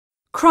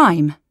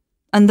Crime,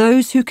 and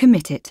those who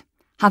commit it,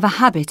 have a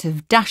habit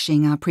of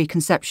dashing our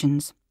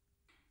preconceptions.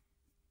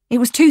 It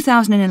was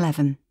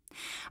 2011,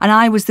 and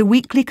I was the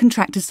weekly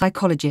contracted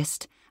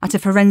psychologist at a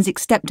forensic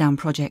step-down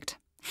project.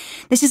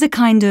 This is a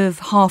kind of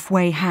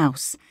halfway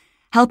house,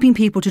 helping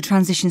people to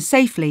transition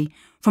safely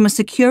from a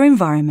secure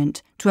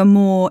environment to a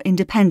more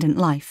independent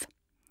life.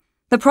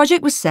 The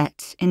project was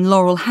set in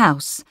Laurel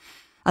House,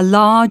 a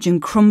large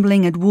and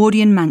crumbling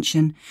Edwardian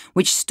mansion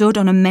which stood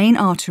on a main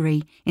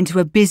artery into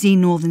a busy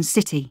northern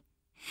city,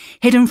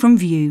 hidden from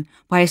view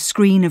by a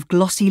screen of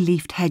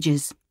glossy-leafed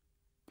hedges.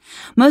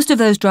 Most of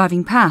those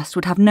driving past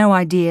would have no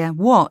idea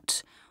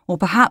what, or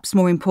perhaps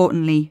more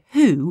importantly,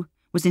 who,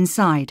 was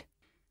inside.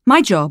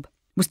 My job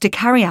was to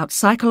carry out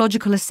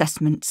psychological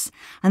assessments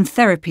and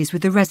therapies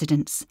with the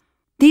residents.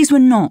 These were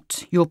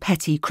not your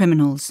petty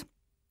criminals.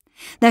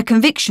 Their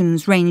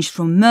convictions ranged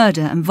from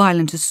murder and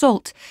violent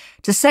assault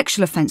to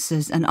sexual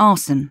offences and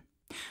arson.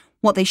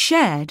 What they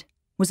shared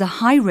was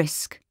a high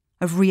risk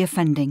of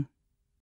reoffending.